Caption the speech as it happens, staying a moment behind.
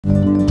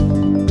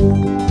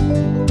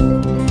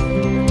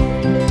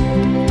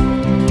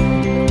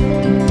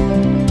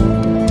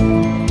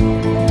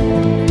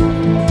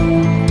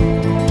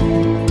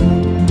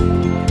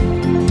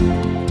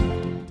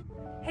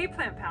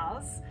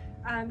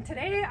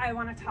I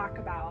want to talk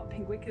about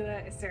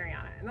Pinguicula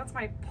esseriana, and that's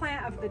my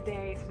plant of the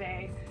day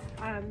today.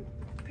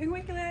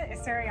 Pinguicula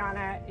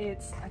esseriana,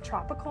 it's a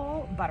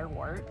tropical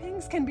butterwort.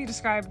 Pings can be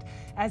described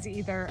as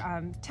either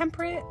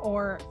temperate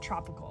or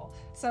tropical.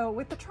 So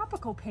with the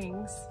tropical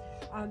pings,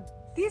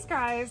 these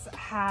guys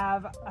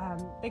have,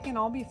 they can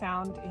all be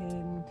found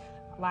in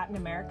Latin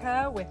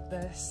America, with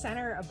the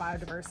center of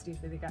biodiversity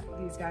for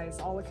these guys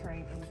all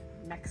occurring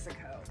in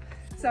Mexico.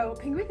 So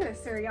Pinguicula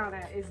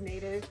esseriana is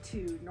native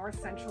to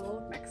north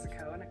central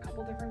Mexico in a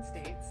couple different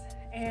states,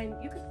 and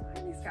you can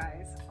find these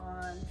guys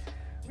on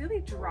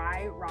really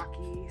dry,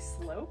 rocky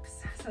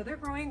slopes. So they're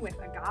growing with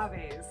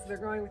agaves, they're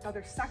growing with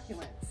other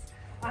succulents.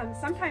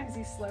 Sometimes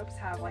these slopes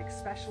have like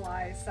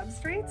specialized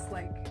substrates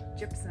like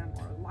gypsum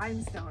or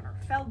limestone or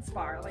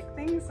feldspar, like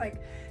things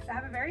like that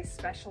have a very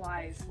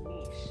specialized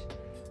niche.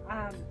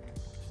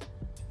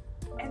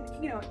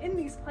 And you know, in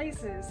these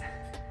places,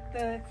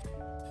 the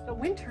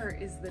winter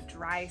is the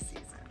dry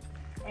season,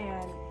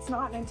 and it's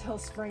not until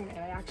spring that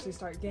I actually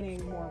start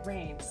getting more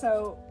rain.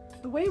 So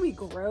the way we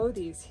grow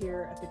these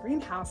here at the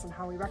greenhouse and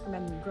how we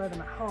recommend you grow them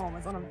at home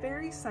is on a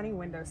very sunny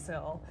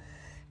windowsill.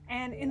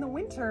 And in the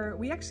winter,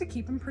 we actually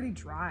keep them pretty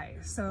dry.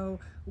 So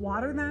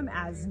water them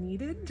as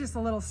needed, just a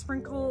little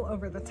sprinkle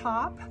over the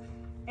top.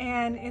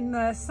 And in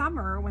the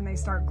summer, when they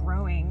start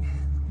growing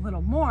a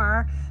little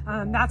more,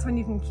 that's when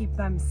you can keep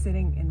them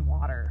sitting in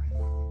water.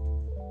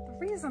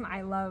 The reason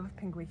I love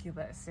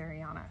Pinguicula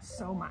esseriana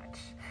so much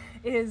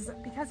is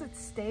because it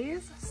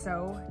stays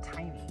so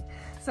tiny.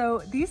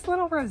 So these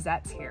little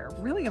rosettes here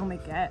really only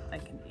get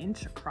like an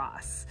inch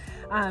across.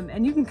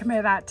 And you can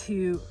compare that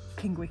to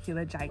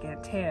Pinguicula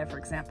gigantea, for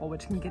example,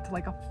 which can get to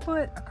like a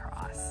foot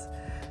across.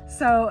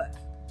 So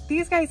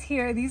these guys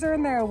here, these are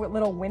in their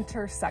little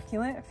winter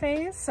succulent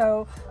phase.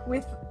 So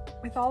with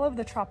all of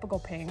the tropical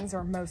pings,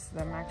 or most of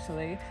them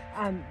actually,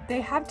 they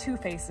have two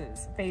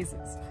phases.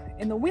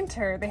 In the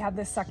winter, they have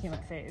this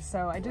succulent phase.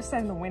 So I just said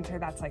in the winter,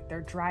 that's like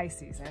their dry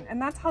season,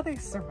 and that's how they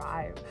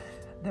survive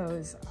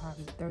those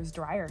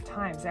drier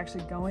times. They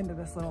actually go into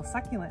this little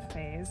succulent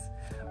phase,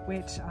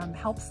 which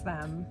helps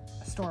them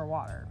store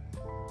water.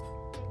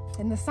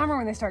 In the summer,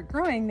 when they start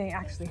growing, they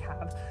actually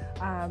have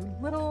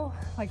little,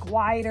 like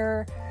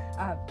wider,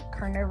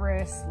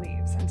 carnivorous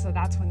leaves, and so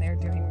that's when they're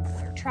doing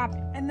their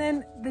trapping. And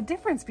then the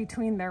difference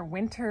between their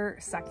winter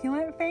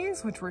succulent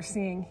phase, which we're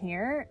seeing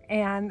here,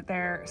 and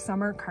their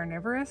summer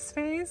carnivorous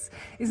phase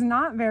is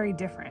not very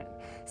different.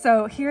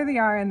 So here they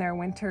are in their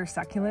winter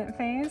succulent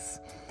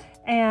phase,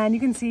 and you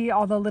can see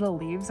all the little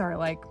leaves are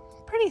like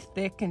pretty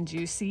thick and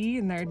juicy,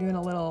 and they're doing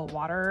a little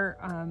water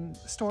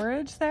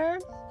storage there.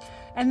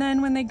 And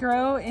then when they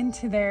grow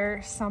into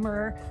their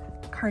summer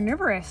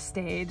carnivorous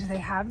stage, they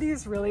have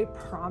these really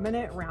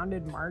prominent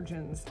rounded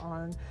margins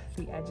on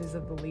the edges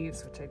of the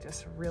leaves, which I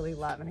just really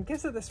love, and it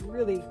gives it this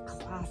really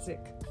classic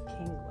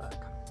ping look.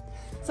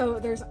 So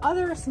there's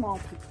other small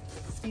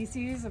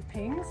species of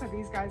pings that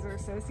these guys are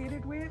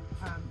associated with,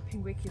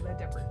 Pinguecula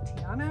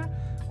debertiana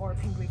or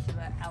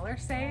Pinguecula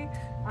ellersay.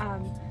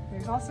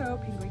 There's also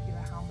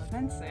Pinguecula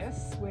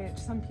Helmivensis, which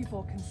some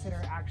people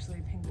consider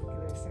actually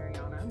Pinguicula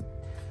esseriana.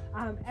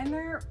 And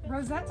their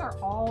rosettes are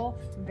all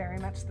very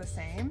much the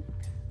same,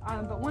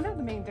 but one of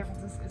the main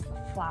differences is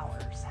the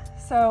flowers.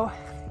 So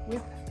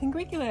with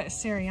Pinguicula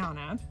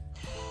esseriana,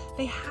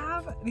 they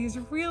have these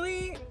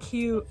really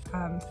cute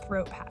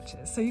throat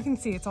patches. So you can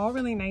see it's all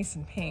really nice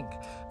and pink,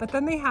 but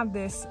then they have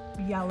this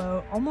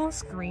yellow,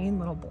 almost green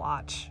little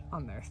blotch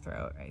on their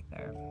throat right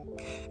there.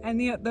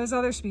 And those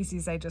other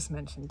species I just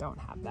mentioned don't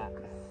have that.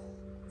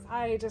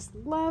 I just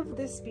love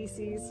this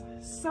species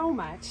so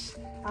much.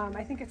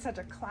 I think it's such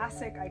a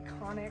classic,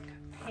 iconic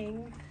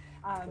ping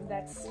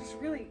that's just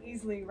really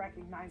easily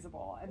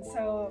recognizable. And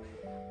so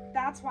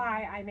that's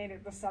why I made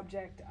it the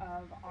subject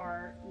of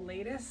our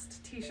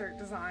latest t-shirt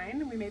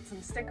design. We made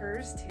some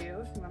stickers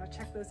too, if you want to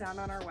check those out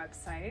on our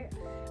website.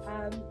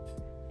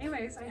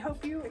 Anyways, I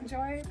hope you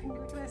enjoy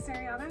Pinguicula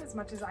esseriana as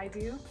much as I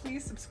do.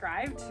 Please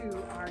subscribe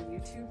to our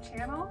YouTube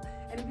channel.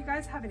 And if you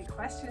guys have any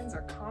questions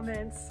or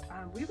comments,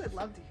 we would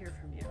love to hear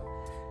from you.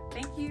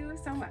 Thank you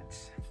so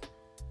much.